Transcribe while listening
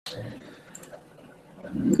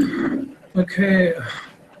Okay.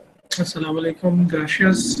 Assalamu alaikum.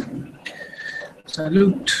 Gracias.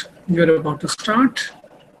 Salute. We're about to start.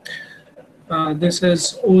 This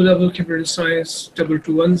is O-Level Computer Science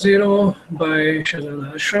 2210 by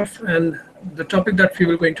Shahzad Ashraf, and the topic that we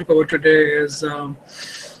were going to cover today is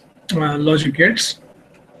logic gates.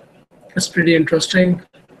 It's pretty interesting,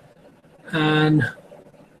 and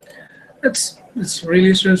it's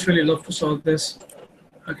really, students really love to solve this.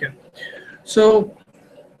 Okay, so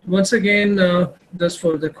once again, just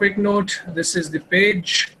for the quick note, this is the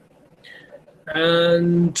page,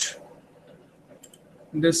 and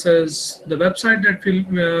this is the website that we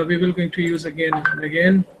will going to use again and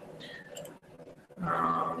again.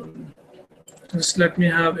 Just let me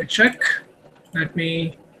have a check. Let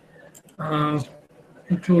me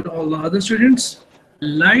include all the other students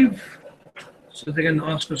live so they can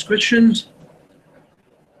ask us questions,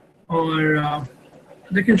 or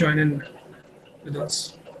they can join in with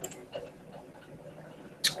us.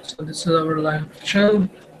 So this is our live channel.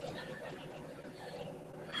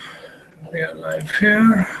 We are live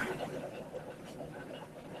here.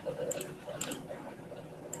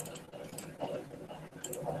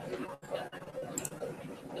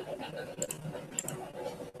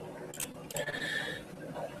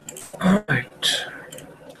 All right.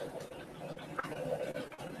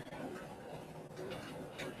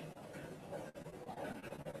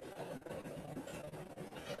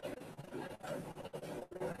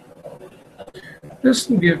 Just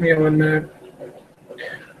give me 1 minute,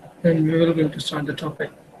 and we will going to start the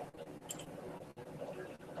topic.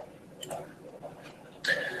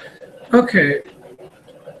 Okay,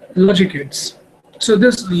 logic gates. So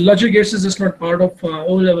this logic gates is just not part of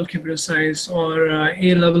O-level computer science or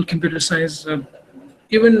A-level computer science.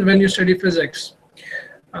 Even when you study physics,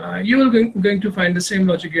 you will going to find the same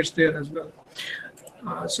logic gates there as well.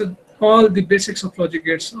 So all the basics of logic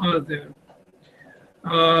gates are there.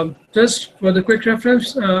 Just for the quick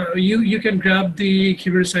reference, you can grab the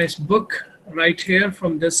computer science book right here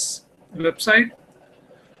from this website,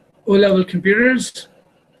 O-Level Computers.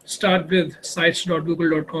 Start with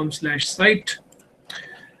sites.google.com/site,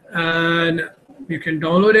 and you can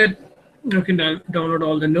download it. You can download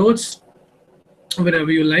all the notes whenever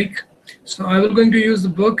you like. So I will going to use the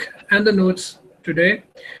book and the notes today.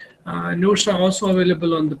 Notes are also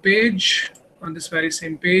available on the page, on this very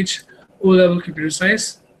same page, O-Level Computer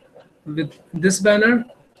Science, with this banner.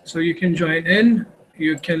 So you can join in,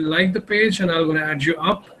 you can like the page, and I'm going to add you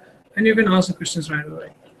up, and you can ask the questions right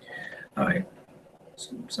away. All right.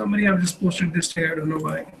 So somebody have just posted this thing. I don't know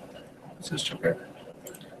why. It's just okay.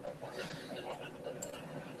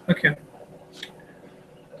 Okay.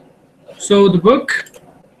 So the book.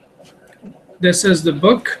 This is the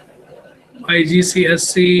book,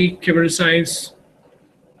 IGCSE Computer Science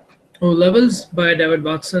O-Levels by David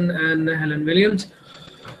Watson and Helen Williams.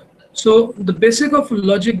 So the basic of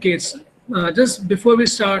logic gates, just before we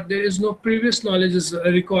start, there is no previous knowledge is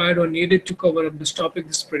required or needed to cover up this topic.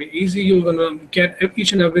 This is pretty easy. You're gonna get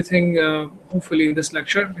each and everything, hopefully, in this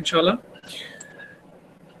lecture, inshallah.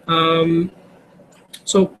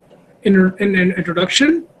 So in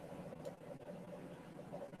introduction,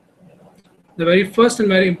 the very first and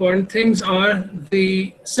very important things are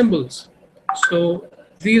the symbols. So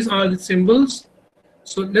these are the symbols.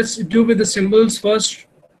 So let's do with the symbols first.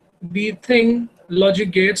 We think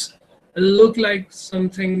logic gates look like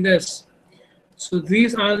something this. So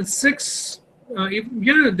these are the 6.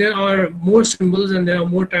 Yeah, there are more symbols and there are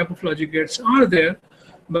more type of logic gates are there,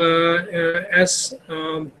 but as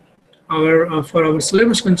for our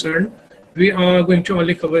syllabus concerned, we are going to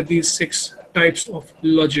only cover these 6 types of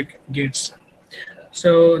logic gates.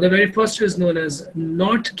 So the very first is known as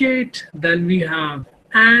NOT gate. Then we have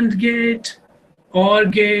AND gate, OR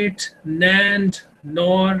gate, NAND,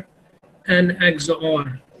 NOR, and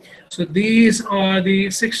XOR. So these are the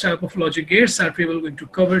 6 type of logic gates that we will going to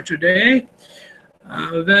cover today.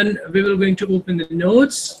 When we will going to open the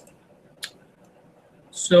notes.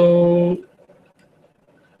 So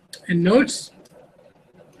in notes,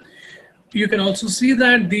 you can also see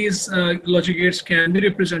that these logic gates can be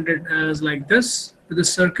represented as like this, with a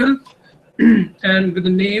circle and with the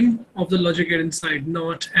name of the logic gate inside,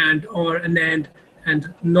 NOT, AND, OR, NAND,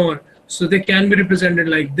 and NOR. So they can be represented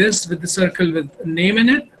like this with the circle with a name in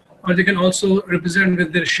it, or they can also represent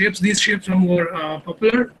with their shapes. These shapes are more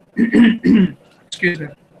popular. Excuse me.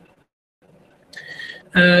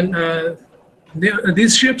 And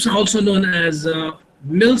these shapes are also known as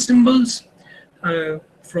mil symbols,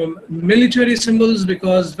 from military symbols,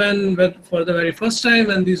 because when for the very first time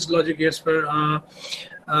when these logic gates were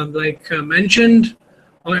mentioned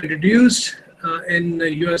or introduced, in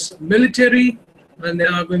the US military when they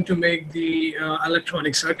are going to make the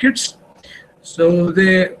electronic circuits. So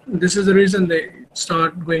this is the reason they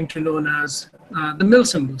start going to known as the mill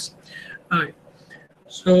symbols. All right.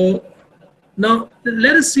 So now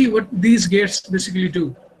let us see what these gates basically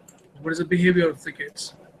do. What is the behavior of the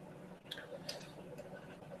gates?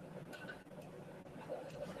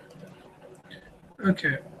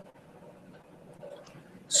 Okay.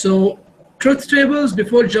 So truth tables,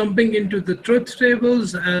 before jumping into the truth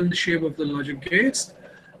tables and the shape of the logic gates,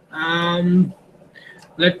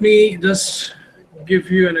 let me just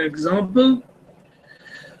give you an example.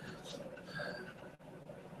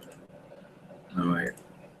 All right,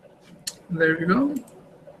 there we go.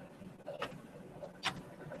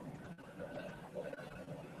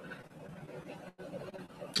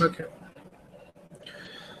 Okay.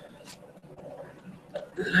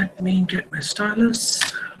 Let me get my stylus.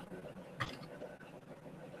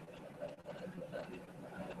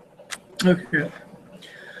 Okay.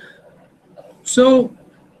 So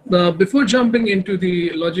before jumping into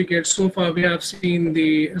the logic gates, so far we have seen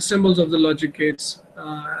the symbols of the logic gates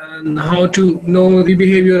and how to know the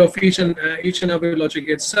behavior of each and every logic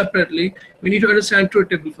gate separately. We need to understand truth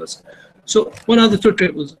table first. So what are the truth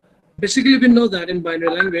tables? Basically, we know that in binary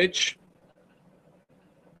language,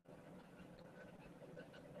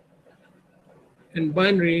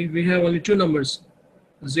 we have only two numbers,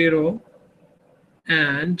 0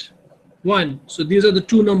 and 1. So these are the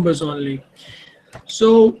two numbers only.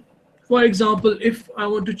 So for example, if I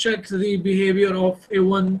want to check the behavior of a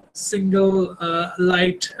one single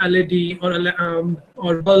light LED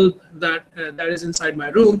or bulb that is inside my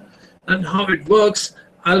room and how it works,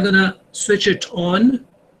 I'm gonna switch it on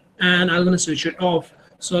and I'm gonna switch it off.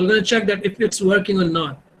 So I'm gonna check that if it's working or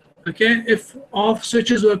not. Okay, if off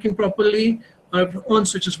switch is working properly or if on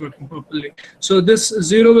switch is working properly. So this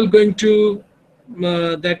 0 will going to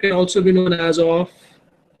that can also be known as off,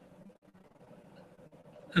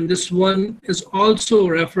 and this 1 is also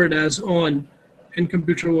referred as on in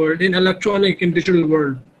computer world, in electronic, in digital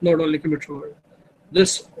world, not only computer world.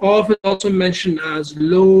 This off is also mentioned as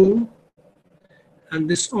low, and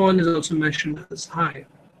this on is also mentioned as high.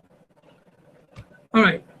 All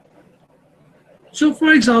right. So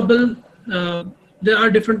for example, there are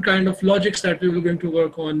different kind of logics that we will going to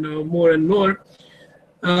work on more and more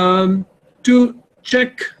to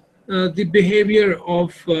check the behavior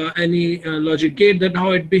of any logic gate, that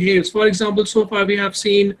how it behaves. For example, so far we have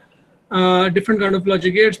seen different kind of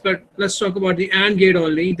logic gates, but let's talk about the AND gate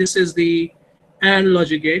only. This is the AND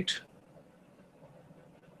logic gate.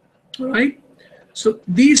 All right. So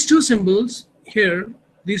these two symbols here,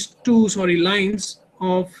 these two lines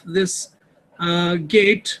of this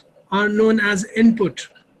gate are known as input.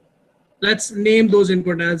 Let's name those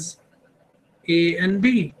input as A and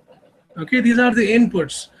B. Okay, these are the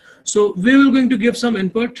inputs. So we will going to give some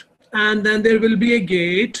input, and then there will be a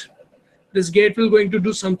gate. This gate will going to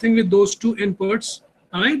do something with those two inputs,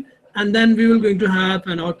 all right? And then we will going to have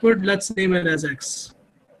an output. Let's name it as X.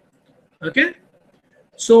 Okay.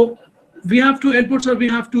 So we have two inputs or we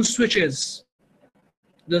have two switches,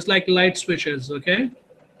 just like light switches. Okay.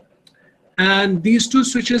 And these two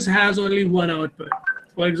switches has only one output.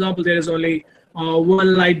 For example, there is only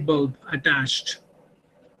one light bulb attached.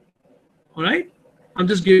 All right. I'm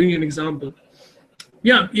just giving you an example.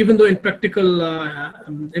 Yeah, even though in practical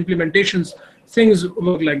implementations, things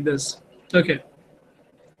work like this. Okay.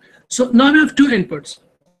 So now we have two inputs,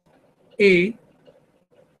 A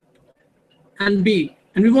and B,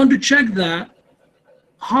 and we want to check that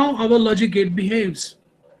how our logic gate behaves.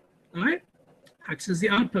 All right. X is the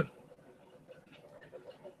output.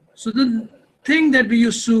 So the thing that we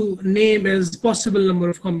used to name is possible number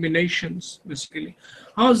of combinations, basically.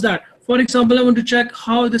 How's that? For example, I want to check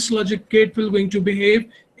how this logic gate will going to behave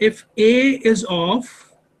if A is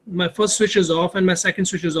off, my first switch is off and my second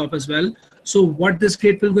switch is off as well. So what this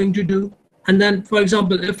gate will going to do? And then, for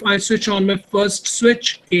example, if I switch on my first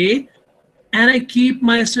switch A and I keep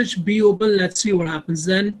my switch B open, let's see what happens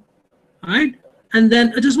then. All right. And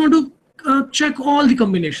then I just want to check all the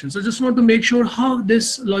combinations. I just want to make sure how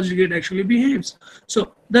this logic gate actually behaves.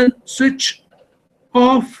 So then switch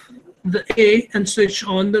off the A and switch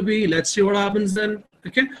on the B. Let's see what happens then.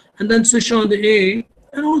 Okay. And then switch on the A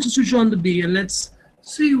and also switch on the B, and let's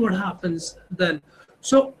see what happens then.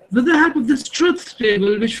 So with the help of this truth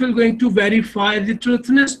table, which will going to verify the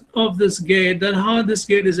truthness of this gate, then how this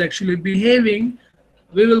gate is actually behaving,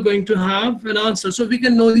 we will going to have an answer. So we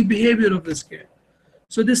can know the behavior of this gate.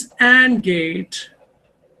 So this AND gate,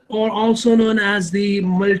 or also known as the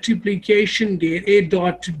multiplication gate, A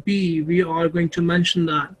dot B, we are going to mention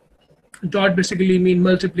that. Dot basically mean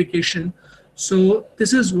multiplication. So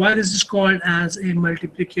this is why this is called as a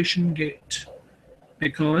multiplication gate,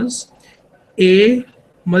 because A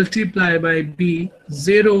multiplied by B,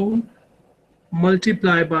 0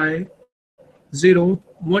 multiplied by 0,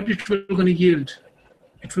 what it will going to yield?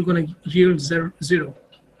 It will going to yield 0.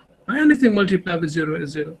 Anything multiplied with 0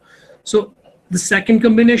 is 0. So the second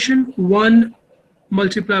combination, 1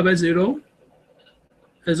 multiplied by 0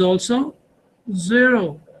 is also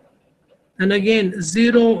 0. And again,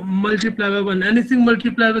 0 multiplied by 1, anything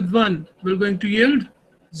multiplied with 1 will going to yield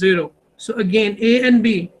 0. So again, A and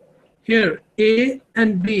B, here A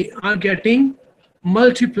and B are getting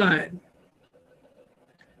multiplied.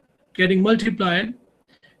 In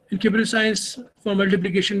computer science, for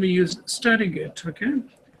multiplication we use static gate. Okay,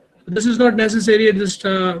 this is not necessary. I just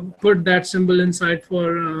put that symbol inside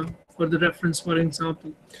for the reference, for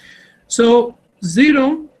example. So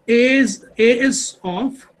 0, A is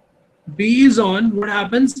off, B is on. What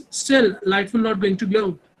happens? Still, light will not going to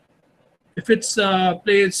glow if it's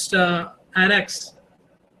placed at X.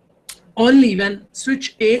 Only when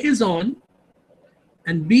switch A is on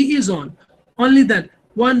and B is on, only then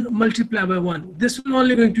 1 multiplied by 1. This will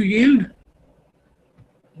only going to yield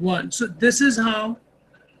 1. So this is how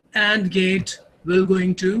AND gate will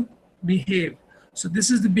going to behave. So this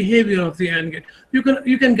is the behavior of the AND gate. You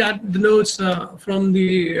can get the notes from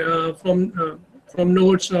the from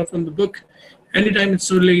notes or from the book. Anytime,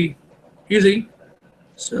 it's really easy.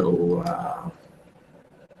 So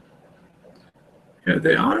here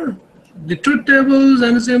they are, the truth tables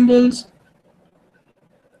and the symbols.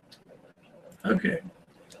 Okay.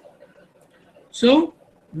 So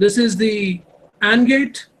this is the AND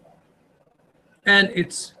gate and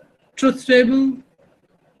its truth table.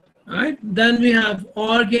 All right. Then we have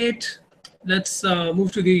OR gate. Let's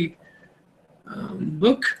move to the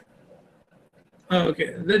book.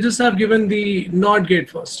 Okay. They just have given the NOT gate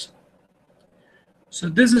first. So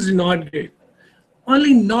this is the NOT gate.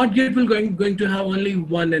 Only NOT gate will going to have only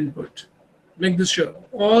one input. Make this sure.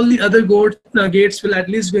 All the other gates will at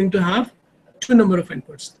least going to have 2 number of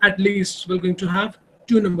inputs. At least we're going to have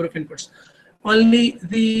 2 number of inputs. Only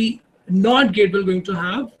the NOT gate will going to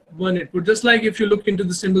have 1 input. Just like if you look into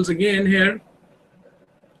the symbols again here,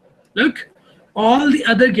 look, all the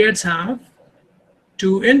other gates have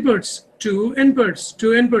 2 inputs, 2 inputs,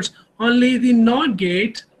 2 inputs. Only the NOT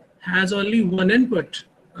gate has only 1 input.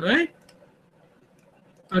 All right.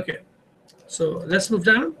 Okay. So let's move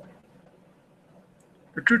down.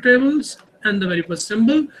 The truth tables and the very first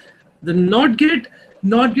symbol. The NOT gate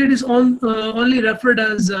is only referred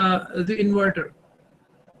as the inverter.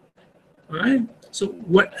 All right. So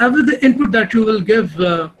whatever the input that you will give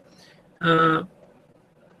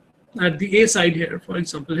at the A side here, for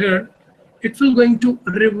example, here, it will going to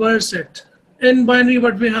reverse it. In binary,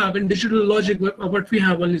 what we have in digital logic, what we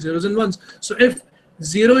have only zeros and ones. So if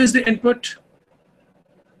 0 is the input,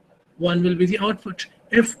 1 will be the output.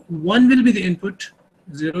 If 1 will be the input,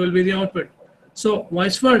 0 will be the output. So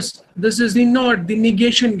vice versa, this is the NOT, the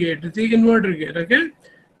negation gate, the inverter gate. Okay,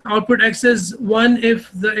 output X is 1 if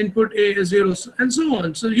the input A is 0, and so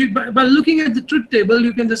on. So by looking at the truth table,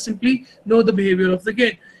 you can just simply know the behavior of the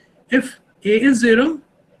gate. If A is 0,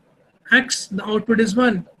 X, the output is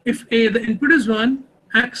 1. If A, the input is 1,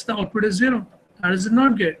 X, the output is 0. That is the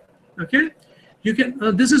NOT gate. Okay, you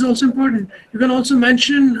can. This is also important. You can also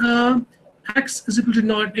mention X is equal to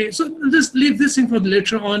NOT A. So just leave this thing for the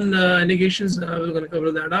later on negations. We're going to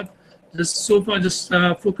cover that up. Just so far, just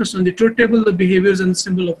focus on the truth table, the behaviors, and the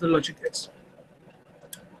symbol of the logic gates.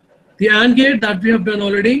 The AND gate that we have done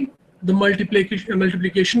already, the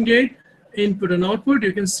multiplication gate, input and output.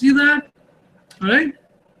 You can see that. All right.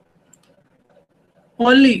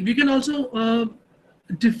 Only we can also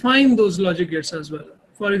define those logic gates as well.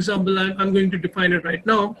 For example, I'm going to define it right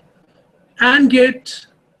now. AND gate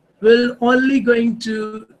will only going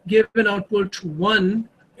to give an output 1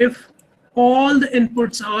 if all the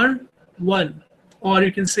inputs are 1, or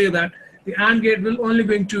you can say that the AND gate will only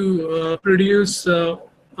going to produce an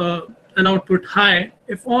output high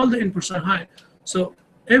if all the inputs are high. So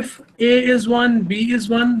if A is 1, B is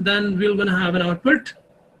 1, then we're going to have an output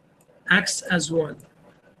X as 1.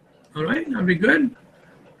 All right, are we good?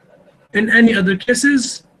 In any other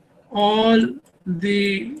cases, all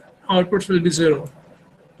the outputs will be 0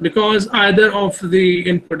 because either of the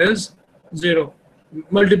input is 0.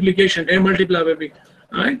 Multiplication, A multiplied by B.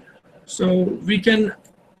 All right, so we can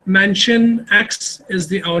mention X is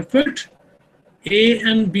the output, A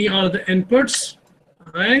and B are the inputs.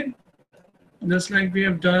 All right, just like we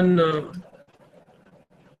have done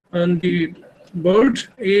on the board,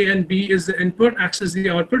 A and B is the input, X is the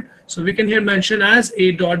output. So we can here mention as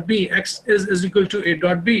A dot B. X is equal to A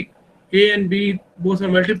dot B. A and B both are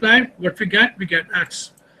multiplied. What we get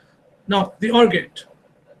X. Now the OR gate.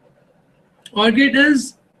 OR gate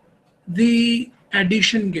is the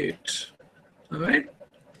addition gate. All right.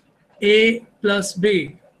 A plus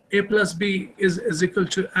B is equal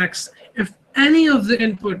to X. If any of the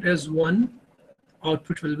input is 1,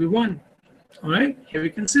 output will be 1. All right, here we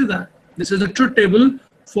can see that. This is the truth table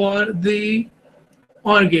for the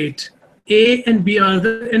OR gate. A and B are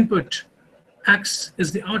the input. X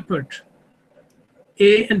is the output.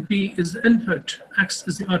 A and B is the input. X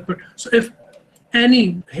is the output. So if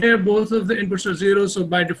any, here both of the inputs are 0, so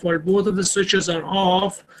by default both of the switches are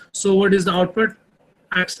off. So what is the output?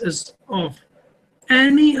 X is off.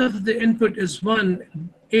 Any of the input is 1,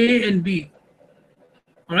 A and B.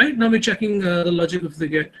 All right, now we're checking the logic of the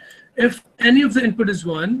gate. If any of the input is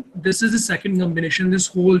 1, this is the second combination. This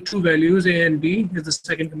whole two values, A and B, is the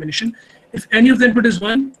second combination. If any of the input is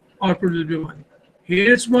 1, output will be 1.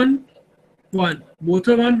 Here it's 1, 1. Both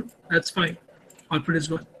are 1, that's fine. Output is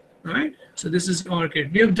 1. All right, so this is OR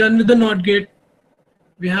gate. We have done with the NOT gate.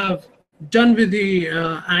 We have done with the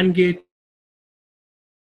AND gate.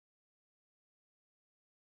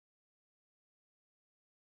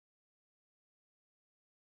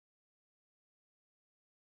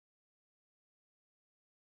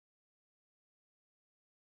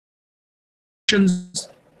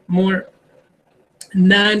 More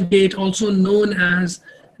NAND gate, also known as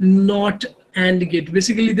NOT AND gate.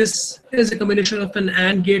 Basically, this is a combination of an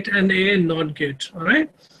AND gate and a NOT gate. All right.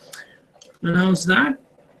 And how's that?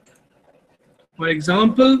 For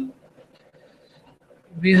example,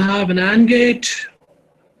 we have an AND gate.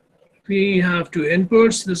 We have two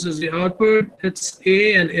inputs. This is the output. It's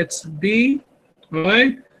A and it's B. All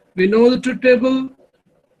right. We know the truth table.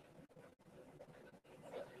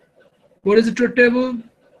 What is the truth table?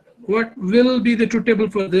 What will be the truth table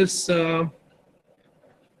for this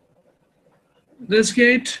this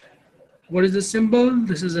gate? What is the symbol?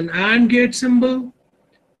 This is an AND gate symbol.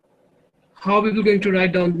 How are we going to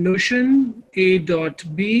write down the notion? A dot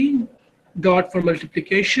B dot for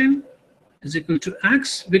multiplication is equal to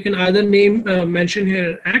X. We can either mention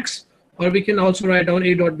here X, or we can also write down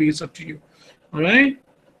A dot B. It's up to you. All right.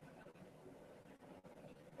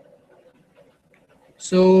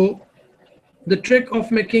 So the trick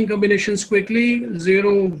of making combinations quickly: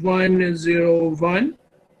 0, 1, 0, 1,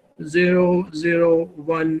 0, 0,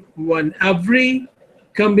 1, 1. Every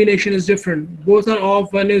combination is different. Both are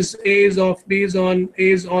off. One is A is off, B is on,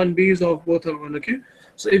 A is on, B is off. Both are on. Okay.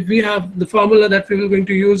 So if we have the formula that we were going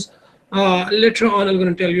to use later on, I'm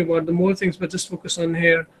going to tell you about the more things, but just focus on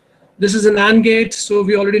here. This is an AND gate, so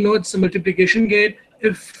we already know it's a multiplication gate.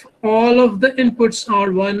 If all of the inputs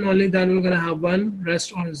are 1, only then we're going to have 1.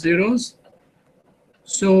 Rest are zeros.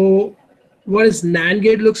 So what is NAND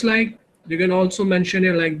gate looks like? You can also mention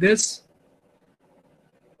it like this,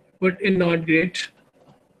 but in NOT gate.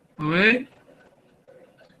 All right.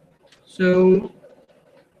 So,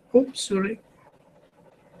 oops, sorry.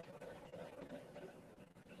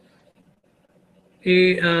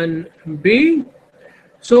 A and B.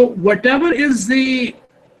 So whatever is the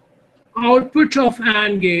output of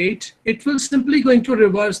AND gate, it will simply going to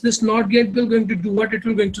reverse. This NOT gate will going to do what? It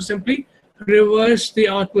will going to simply reverse the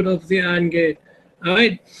output of the AND gate. All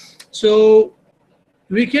right. So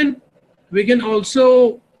we can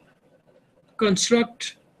also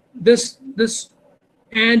construct this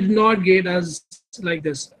AND NOT gate as like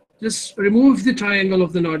this. Just remove the triangle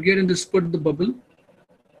of the NOT gate and just put the bubble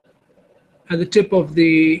at the tip of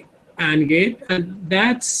the AND gate, and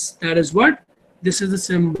that is what? This is the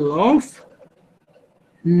symbol of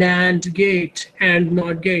NAND gate and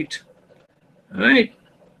NOT gate. All right.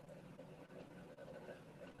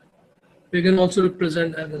 We can also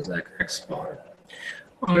represent that as X bar,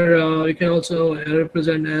 or we can also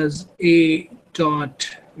represent as A dot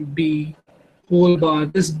B whole bar.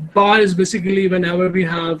 This bar is basically whenever we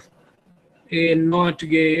have a NOT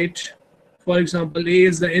gate. For example, A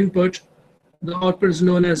is the input. The output is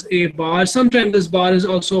known as A bar. Sometimes this bar is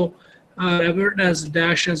also referred as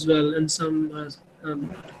dash as well in some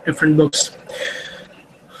different books.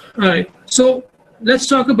 All right. So let's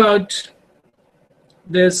talk about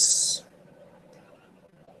this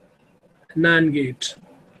NAND gate.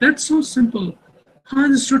 That's so simple. How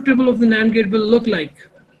the truth table of the NAND gate will look like?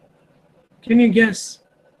 Can you guess?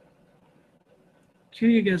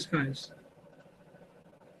 Can you guess, guys?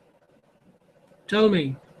 Tell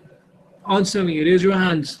me. Answer me. Raise your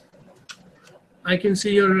hands. I can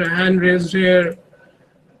see your hand raised here.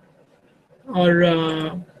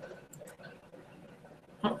 Or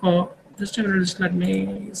just a minute. Just let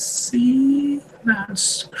me see. That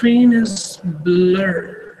screen is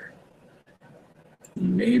blurred.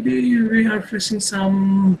 Maybe we are facing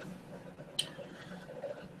some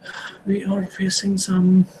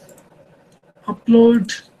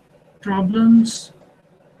upload problems.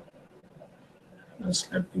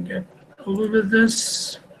 Just let me get over with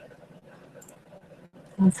this.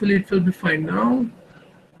 Hopefully it will be fine now.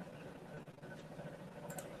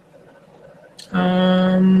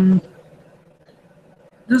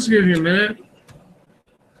 Just give me a minute.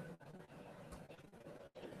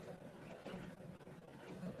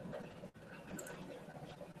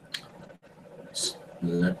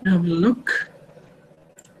 Let me have a look.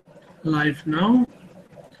 Live now.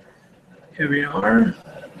 Here we are.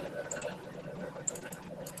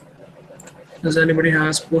 Does anybody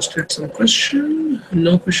has posted some question?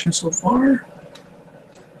 No question so far.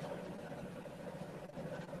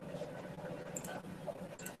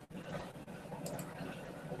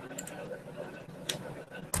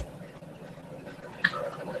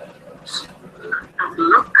 Have a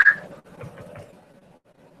look.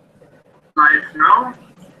 Live now.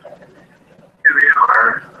 Here we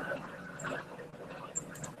are.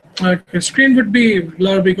 Okay, screen would be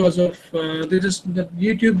blurred because of the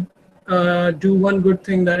YouTube do one good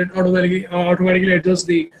thing, that it automatically adjusts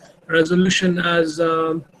the resolution as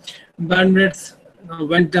bandwidth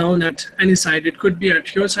went down at any side. It could be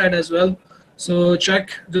at your side as well. So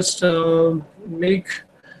check, just make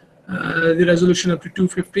the resolution up to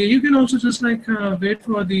 250. You can also just like wait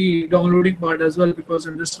for the downloading part as well, because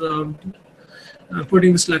I'm just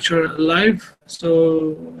putting this lecture live,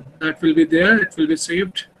 so that will be there. It will be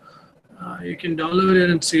saved. You can download it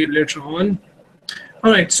and see it later on.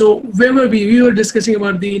 All right, so where were we? We were discussing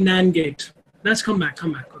about the NAND gate. Let's come back.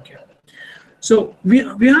 Okay. So we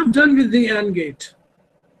have done with the AND gate.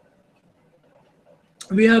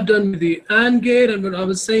 We have done with the AND gate, and when I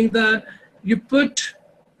was saying that you put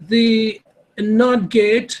the NOT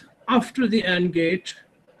gate after the AND gate,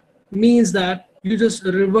 means that you just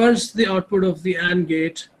reverse the output of the AND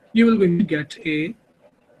gate. You will going to get a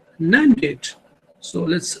NAND gate. So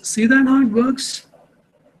let's see that how it works.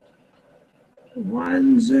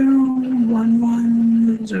 1 0 1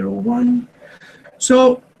 1 0 1.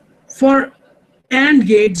 So for AND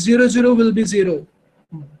gate, 0 0 will be 0,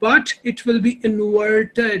 but it will be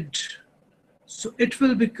inverted. So it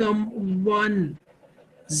will become 1.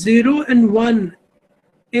 0 and 1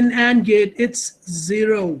 in AND gate, it's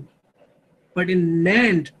 0. But in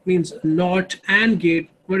NAND, means not AND gate,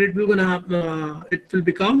 what it will gonna have? It will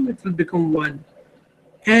become 1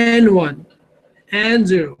 and 1 and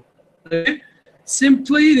 0. Okay.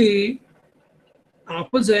 Simply the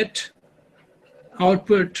opposite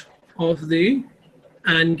output of the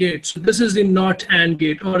AND gate. So this is the not AND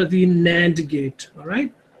gate or the NAND gate. All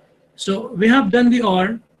right. So we have done the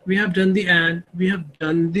OR, we have done the AND, we have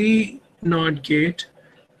done the NOT gate.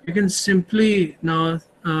 You can simply now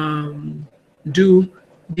do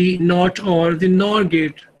the NOT or the NOR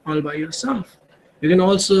gate all by yourself. You can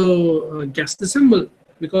also guess the symbol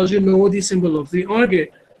because you know the symbol of the OR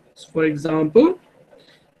gate. So for example,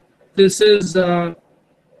 this is the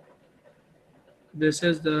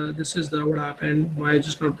what happened. Why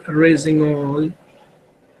just not erasing all?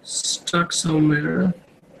 Stuck somewhere.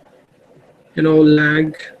 You know,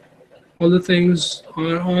 lag. All the things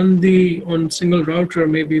are on single router.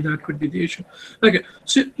 Maybe that could be the issue. Okay,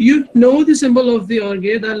 so you know the symbol of the OR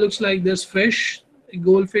gate that looks like this fish, a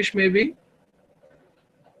goldfish maybe.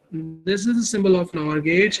 This is the symbol of an OR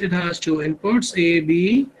gate. It has two inputs, A,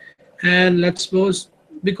 B, and let's suppose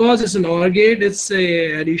because it's an OR gate, it's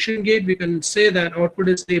a addition gate. We can say that output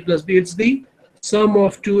is A plus B. It's the sum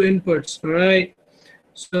of two inputs, all right?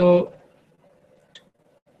 So,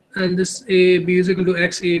 and this A, B is equal to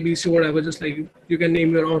X, A, B, C, whatever. Just like you can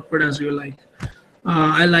name your output as you like.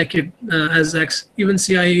 I like it as X. Even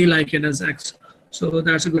CIE like it as X. So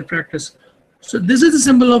that's a good practice. So this is the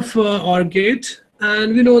symbol of OR gate.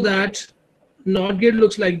 And we know that NOT gate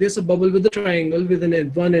looks like this, a bubble with a triangle with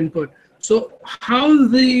one input. So how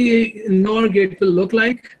the NOR gate will look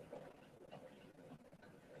like?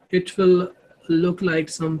 It will look like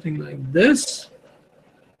something like this.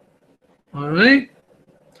 All right.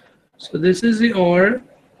 So this is the OR,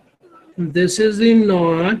 this is the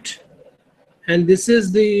NOT, and this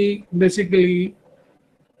is the basically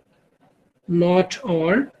NOT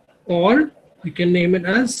OR, or we can name it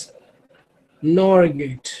as NOR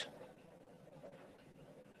gate.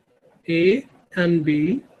 A and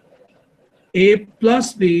B, A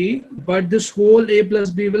plus B, but this whole A plus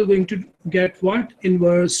B will going to get what?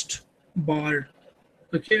 Inversed bar.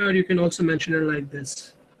 Okay, or you can also mention it like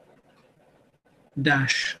this.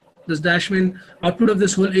 Dash. This dash means output of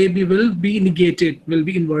this whole AB will be negated, will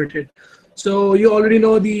be inverted. So you already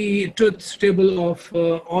know the truth table of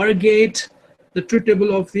OR gate. The truth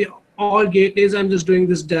table of the OR gate is, I'm just doing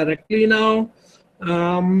this directly now.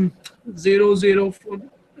 0, 0, 4.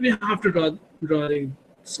 We have to draw the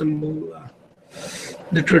symbol,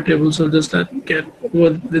 the truth table. So just get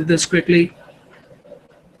over with this quickly.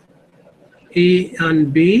 A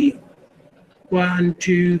and B, 1,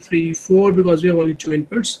 2, 3, 4, because we have only 2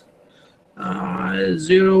 inputs.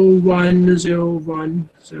 0, 1, 0, 1,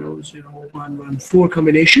 0, 0, 1, 1, 4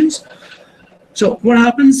 combinations. So what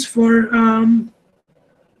happens for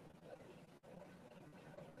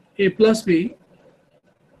A plus B,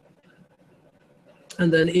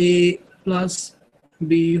 and then A plus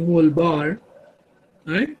B whole bar,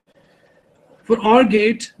 right? For OR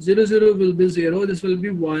gate, 0, 0 will be 0, this will be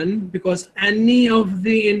 1, because any of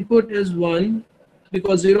the input is 1,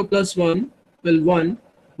 because 0 plus 1 will 1,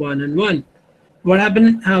 1 and 1. What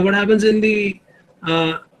happens in the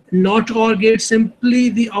not OR gate? Simply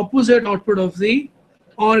the opposite output of the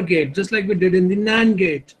OR gate, just like we did in the NAND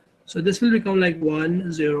gate. So this will become like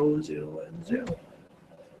 1, 0, 0, and 0.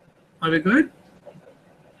 Are we good?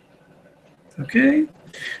 Okay.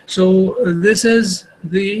 So this is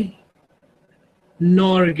the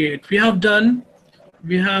NOR gate. We have done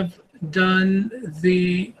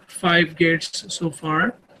the 5 gates so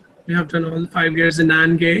far. We have done all the 5 gates. The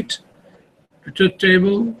NAND gate, the truth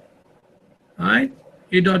table, right?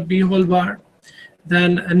 A dot B whole bar,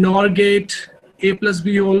 then a NOR gate, A plus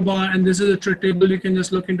B whole bar, and this is a truth table. You can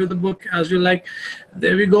just look into the book as you like.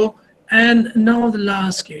 There we go. And now the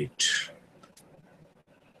last gate.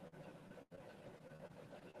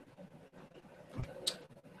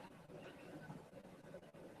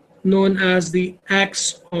 Known as the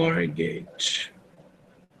XOR gate.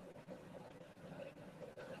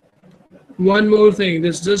 One more thing,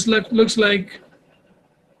 this just looks like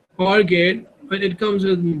OR gate, but it comes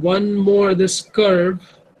with one more this curve,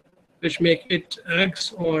 which make it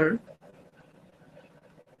XOR.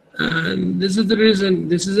 And this is the reason,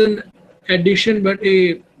 this is an addition, but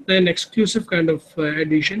an exclusive kind of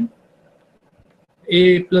addition.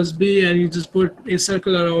 A plus B, and you just put a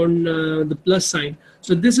circle around the plus sign.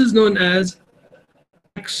 So this is known as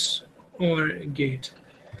XOR gate.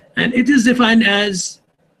 And it is defined as,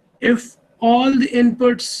 if all the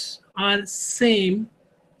inputs are same,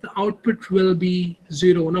 the output will be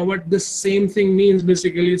 0. Now what this same thing means,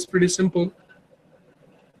 basically, it's pretty simple.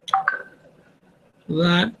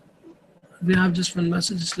 That we have just one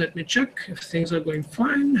message. Just let me check if things are going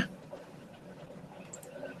fine.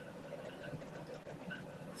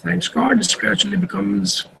 Thanks God, it gradually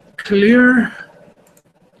becomes clear.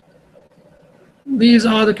 These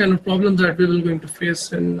are the kind of problems that we will going to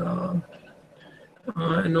face in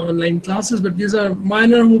online classes, but these are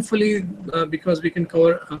minor, hopefully, because we can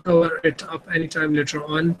cover it up anytime later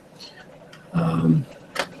on.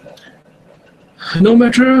 No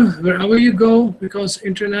matter wherever you go, because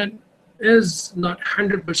internet is not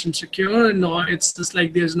 100% secure, no, it's just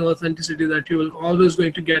like there's no authenticity that you will always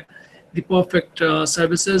going to get the perfect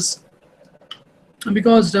services,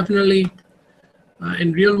 because definitely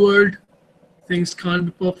in real world things can't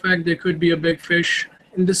be perfect. There could be a big fish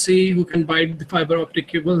in the sea who can bite the fiber optic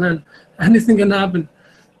cable, and anything can happen.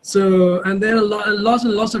 So, and there are lots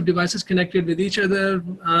and lots of devices connected with each other.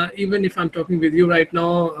 Even if I'm talking with you right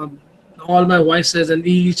now, all my voices and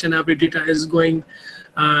each and every data is going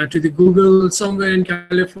to the Google somewhere in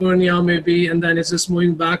California maybe, and then it's just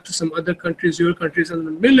moving back to some other countries, your countries, and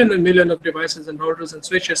a million of devices and routers and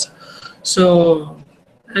switches. So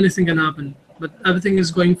anything can happen, but everything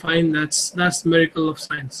is going fine. That's the miracle of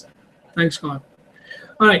science. Thanks God.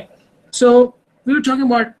 All right, so we were talking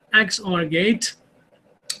about XOR gate.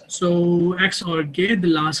 So XOR gate, the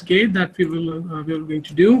last gate that we were going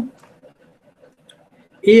to do.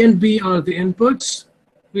 A and B are the inputs.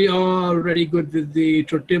 We are already good with the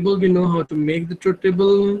truth table. We know how to make the truth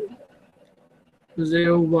table.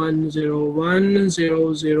 0, 1, 0, 1,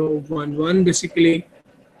 0, 0, 1, 1. Basically,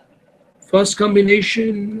 first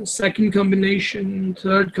combination, second combination,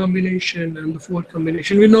 third combination, and the fourth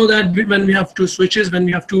combination. We know that when we have 2 switches, when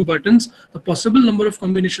we have 2 buttons, the possible number of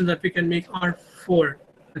combinations that we can make are 4.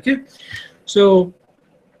 Okay, so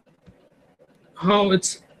how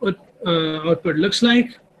its output looks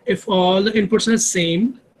like, if all the inputs are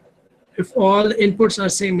same,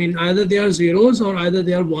 mean either they are zeros or either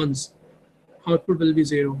they are ones, output will be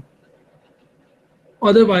 0.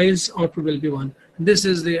 Otherwise, output will be 1. This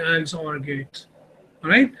is the XOR gate. All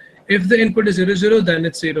right. If the input is 0, 0, then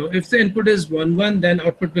it's 0. If the input is 1, 1, then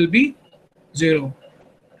output will be 0.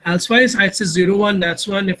 Elsewise, I say 0, 1, that's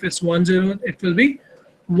 1. If it's 1, 0, it will be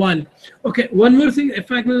 1. Okay. One more thing,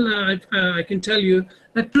 if I can tell you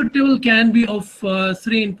The truth table can be of 3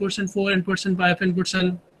 inputs and 4 inputs and 5 inputs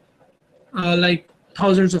and like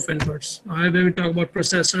thousands of inputs. When we talk about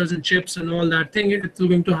processors and chips and all that thing, it's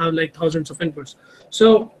going to have like thousands of inputs.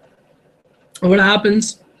 So what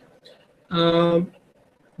happens when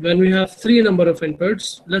we have 3 number of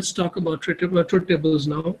inputs? Let's talk about truth tables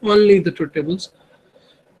now, only the truth tables.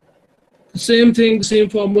 The same thing, the same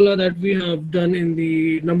formula that we have done in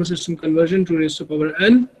the number system conversion, 2 raised to power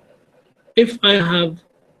n. If I have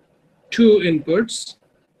 2 inputs,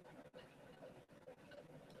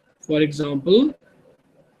 for example,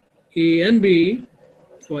 A and B,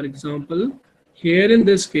 for example, here in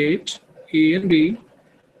this case, A and B,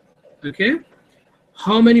 okay,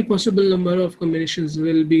 how many possible number of combinations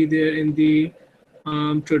will be there in the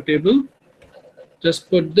truth table? Just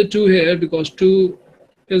put the 2 here because 2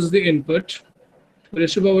 is the input.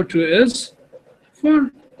 Raised to power 2 is 4.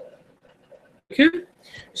 Okay,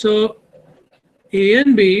 so A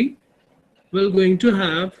and B will going to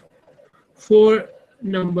have 4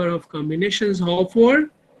 number of combinations. How 4?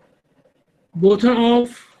 Both are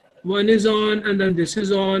off, one is on, and then this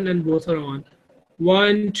is on, and both are on.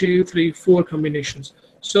 1, 2, 3, 4 combinations.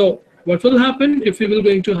 So what will happen if we will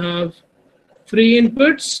going to have 3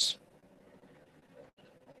 inputs,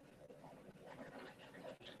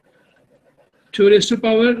 2 raised to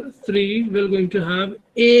power 3, we're going to have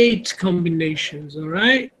 8 combinations, all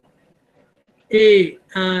right? A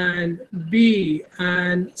and B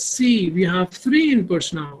and C, we have 3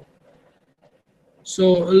 inputs now.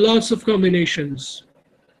 So lots of combinations.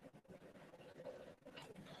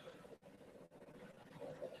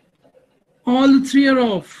 All the 3 are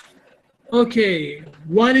off. Okay,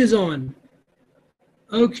 1 is on.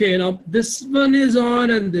 Okay, now this one is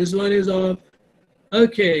on and this one is off.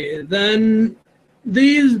 Okay, then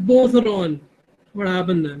these both are on. What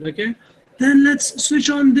happened then? Okay, then let's switch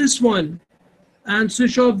on this one and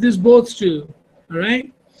switch off this both two. All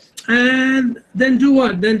right, and then do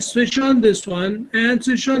what? Then switch on this one and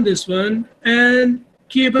switch on this one and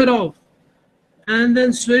keep it off, and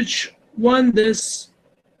then switch one this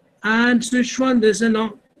and switch one this, and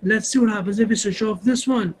now let's see what happens if we switch off this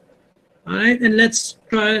one. All right, and let's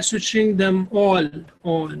try switching them all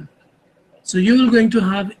on. So you are going to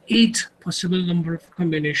have 8 possible number of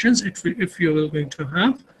combinations if you are going to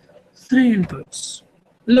have 3 inputs.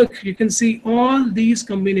 Look, you can see all these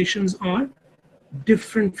combinations are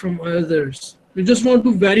different from others. We just want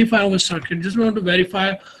to verify our circuit, just want to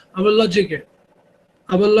verify our logic,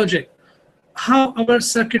 how our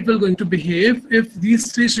circuit will going to behave if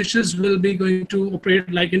these 3 switches will be going to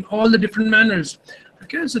operate like in all the different manners.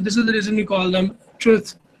 Okay, so this is the reason we call them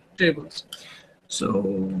truth tables. So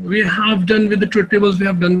we have done with the truth tables, we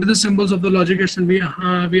have done with the symbols of the logic gates, and we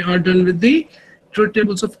are done with the truth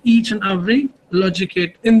tables of each and every logic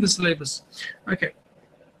gate in the syllabus. Okay,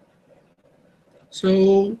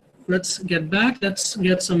 so let's get back, let's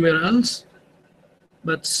get somewhere else,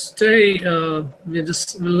 but stay, we're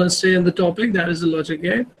gonna stay in the topic, that is the logic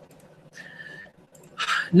gate.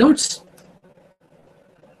 Notes.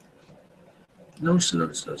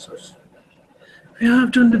 We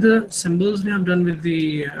have done with the symbols, we have done with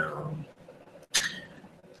the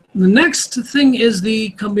next thing is the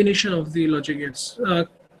combination of the logic gates.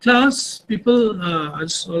 Class people, I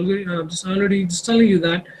just already telling you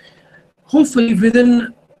that hopefully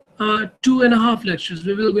within 2.5 lectures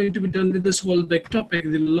we will going to be done with this whole big topic,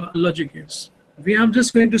 the logic gates. We are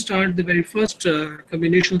just going to start the very first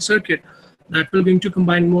combination circuit that will going to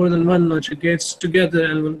combine more than one logic gates together,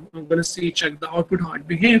 and we're going to check the output, how it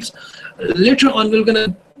behaves. Later on we're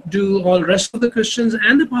going to do all rest of the questions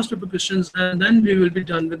and the past paper questions, and then we will be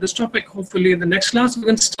done with this topic. Hopefully in the next class we're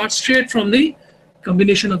going to start straight from the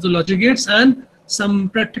combination of the logic gates and some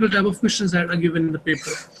practical type of questions that are given in the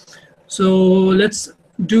paper. So let's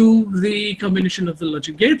do the combination of the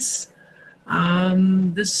logic gates.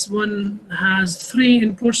 This one has 3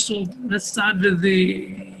 inputs, so let's start with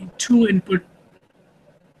the 2 input.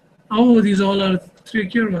 Oh, these all are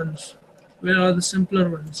trickier ones. Where are the simpler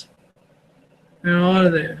ones? Where are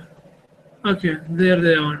they? Okay, there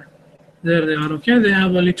they are. There they are. Okay, they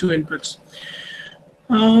have only 2 inputs.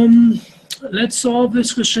 Let's solve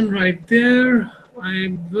this question right there. I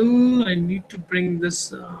need to bring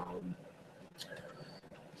this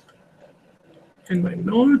in my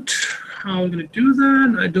note. How I'm going to do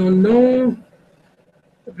that, I don't know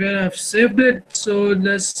where I've saved it. So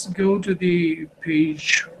let's go to the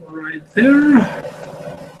page right there.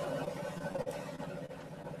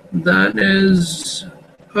 That is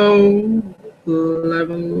O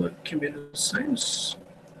level computer science,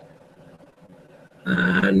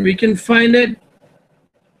 and we can find it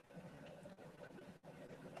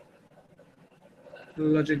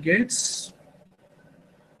logic gates.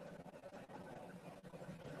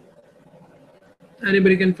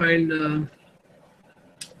 Anybody can find a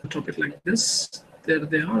topic like this. There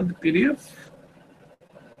they are, the PDF.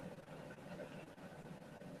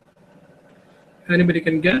 Anybody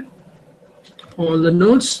can get all the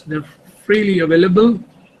notes. They're freely available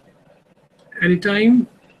anytime.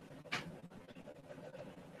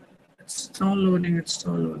 It's still loading,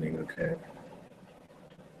 okay.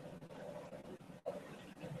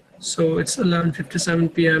 So it's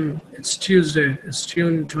 11:57 p.m. It's Tuesday, it's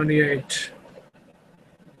June 28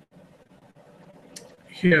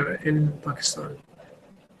 here in Pakistan.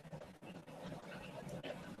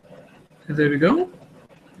 There we go.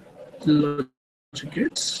 Logic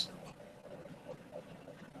gates.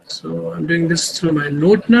 So I'm doing this through my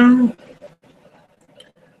note now.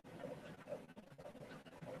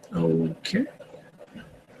 Okay.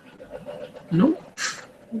 No.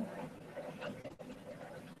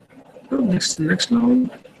 Oh, next now. I'm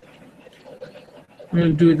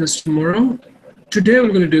going to do this tomorrow. Today we're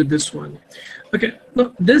going to do this one. Okay,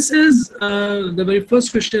 now this is the very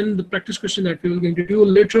first question, the practice question that we are going to do.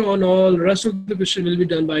 Later on, all the rest of the question will be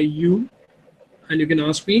done by you, and you can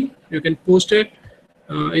ask me, you can post it,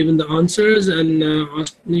 even the answers, and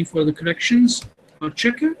ask me for the corrections or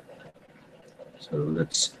check it. So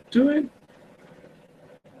let's do it.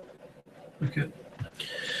 Okay.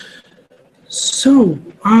 So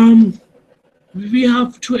we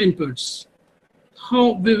have two inputs.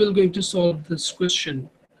 How we will going to solve this question?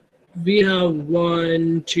 We have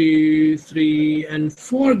 1, 2, 3, and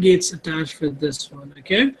 4 gates attached with this one.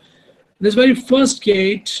 Okay, this very first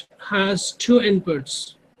gate has two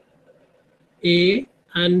inputs, A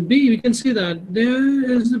and B. We can see that there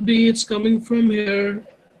is the B. It's coming from here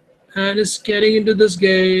and it's getting into this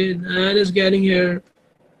gate and it's getting here.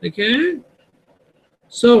 Okay,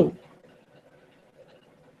 so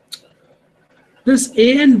this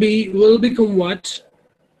A and B will become what?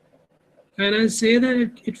 Can I say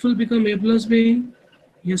that it will become A plus B?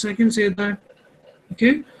 Yes, I can say that.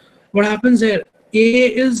 Okay, what happens here? A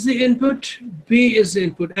is the input, B is the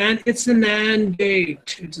input, and it's an AND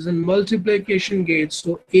gate. It is a multiplication gate.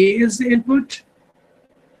 So A is the input,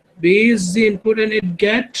 B is the input, and it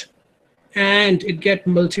get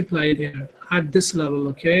multiplied here at this level.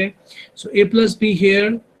 Okay, so A plus B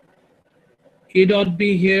here, A dot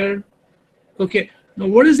B here. Okay, now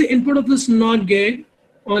what is the input of this NOT gate?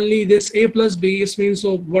 Only this A plus B. Is means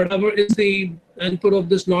so whatever is the input of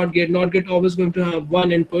this NOT gate always going to have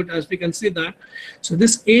one input, as we can see that. So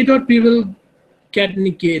this A dot B will get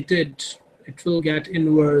negated. It will get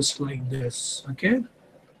inverse like this. Okay,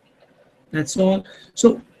 that's all.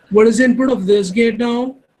 So what is the input of this gate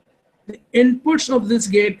now? The inputs of this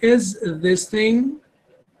gate is this thing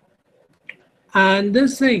and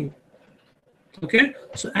this thing. Okay,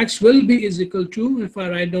 so X will be is equal to, if I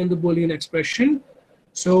write down the Boolean expression,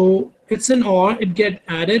 so it's an OR, it get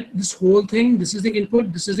added, this whole thing, this is the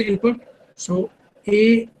input, this is the input. So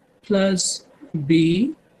A plus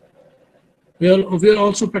B, we are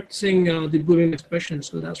also practicing the Boolean expression,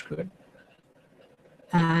 so that's good.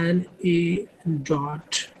 And A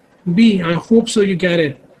dot B, I hope so you get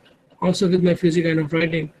it. Also with my physics kind of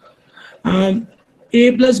writing.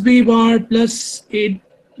 A plus B bar plus A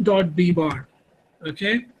dot B bar.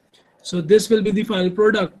 Okay, so this will be the final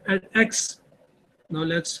product at X. Now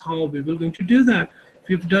let's how we will going to do that.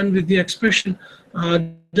 We've done with the expression.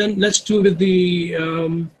 Then let's do with the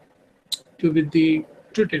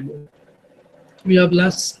truth table. We have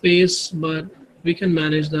less space, but we can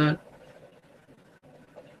manage that.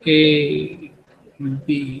 A,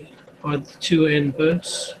 B are the two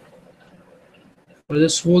inputs for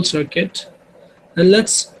this whole circuit, and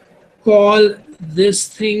let's call this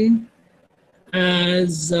thing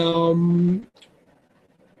as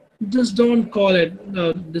just don't call it.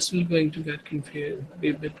 This will going to get confused, be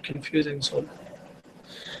a bit confusing. So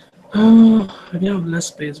we have less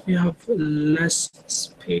space. We have less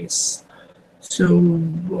space. So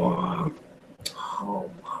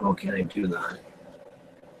how can I do that?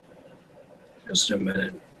 Just a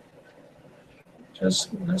minute. Just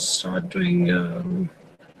let's start doing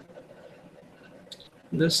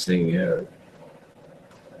this thing here.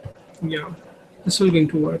 Yeah, this will going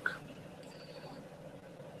to work.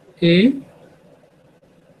 A,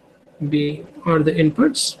 B are the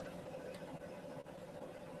inputs.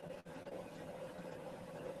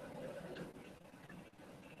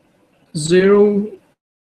 Zero,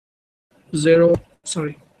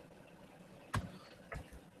 sorry.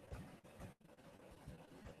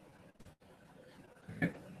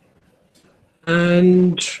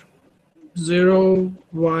 And 0,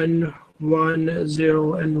 1, 1,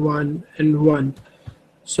 0, and 1, and 1.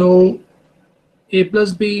 So A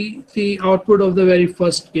plus B, the output of the very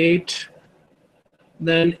first gate,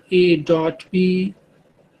 then A dot B,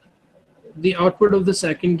 the output of the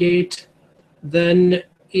second gate, then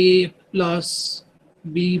A plus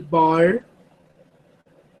B bar,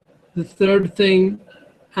 the third thing,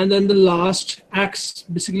 and then the last x.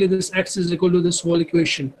 Basically this x is equal to this whole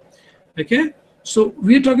equation. Okay, so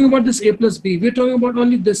we're talking about this A plus B. We're talking about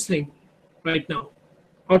only this thing right now.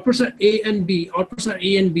 Outputs are A and B, outputs are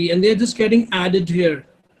A and B, and they're just getting added here.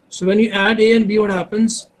 So when you add A and B, what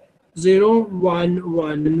happens? 0, 1,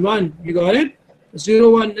 1, and 1. You got it? 0,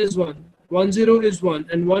 1 is 1, 1, 0 is 1,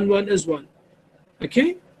 and 1, 1 is 1.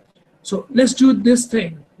 Okay? So let's do this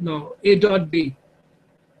thing now. A dot B.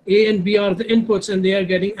 A and B are the inputs, and they are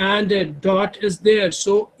getting ANDed. Dot is there.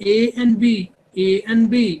 So A and B,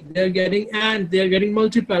 they're getting AND, they're getting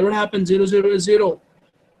multiplied. What happens? 0, 0 is 0.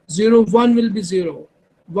 0, 1 will be 0.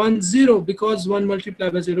 1, 0, because 1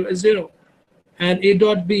 multiplied by 0 is 0. And A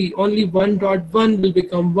dot B, only 1 dot 1 will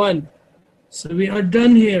become 1. So we are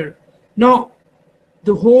done here. Now,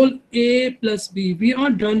 the whole A plus B, we are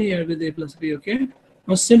done here with A plus B, okay?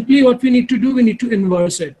 Now, simply what we need to do, we need to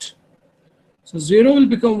inverse it. So 0 will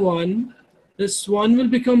become 1, this 1 will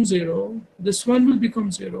become 0, this 1 will become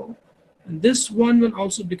 0, and this 1 will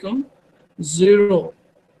also become 0.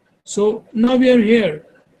 So now we are here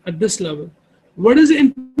at this level. What is the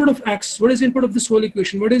input of x? What is the input of this whole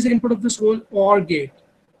equation? What is the input of this whole OR gate?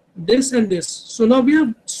 This and this. So now we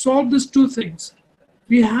have solved these two things.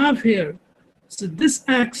 We have here, so this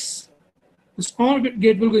x, this OR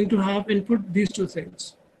gate will going to have input these two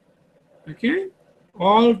things. Okay?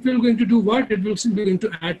 Or it will going to do what? It will be going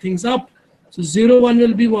to add things up. So 0, 1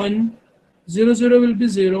 will be 1, 0, 0 will be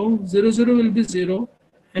 0, 0, 0 will be 0,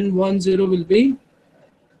 and 1, 0 will be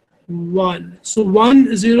 1. So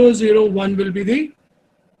 1, 0, 0, 1 will be the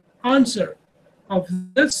answer of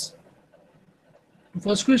this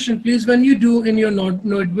first question. Please, when you do in your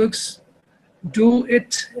notebooks, do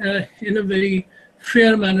it in a very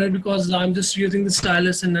fair manner, because I'm just using the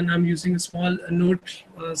stylus and then I'm using a small note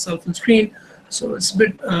cell phone screen. So it's a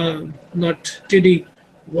bit not tiddy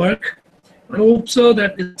work. I hope so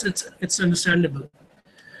that it's understandable.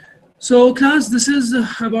 So class, this is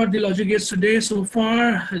about the logic gates today so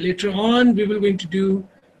far. Later on, we will going to do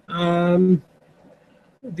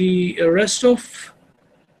the rest of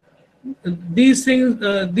these things.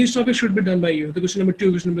 These topics should be done by you. The question number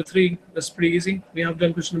 2, question number 3, that's pretty easy. We have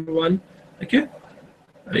done question number 1. Okay,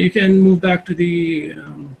 you can move back to the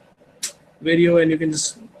video and you can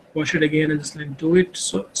just watch it again and just like do it.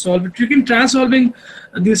 So solve it. You can try solving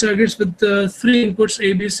these circuits with 3 inputs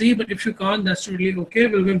A, B, C, but if you can't, that's really okay.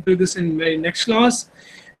 We're going to do this in my next class.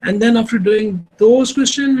 And then after doing those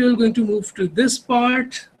questions, we're going to move to this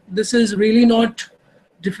part. This is really not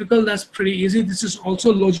difficult. That's pretty easy. This is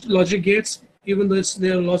also logic gates, even though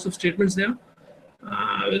there are lots of statements there.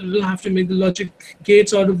 We'll have to make the logic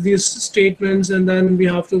gates out of these statements, and then we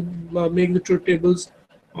have to make the truth tables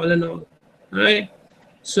all in all. All right.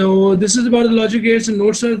 So this is about the logic gates, and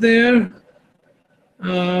notes are there.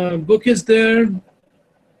 Book is there. Do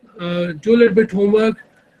a little bit homework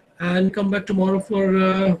and come back tomorrow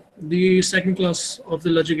for the second class of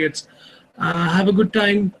the logic gates. Have a good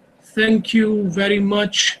time. Thank you very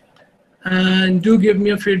much, and do give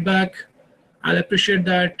me a feedback. I'll appreciate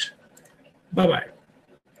that. Bye-bye.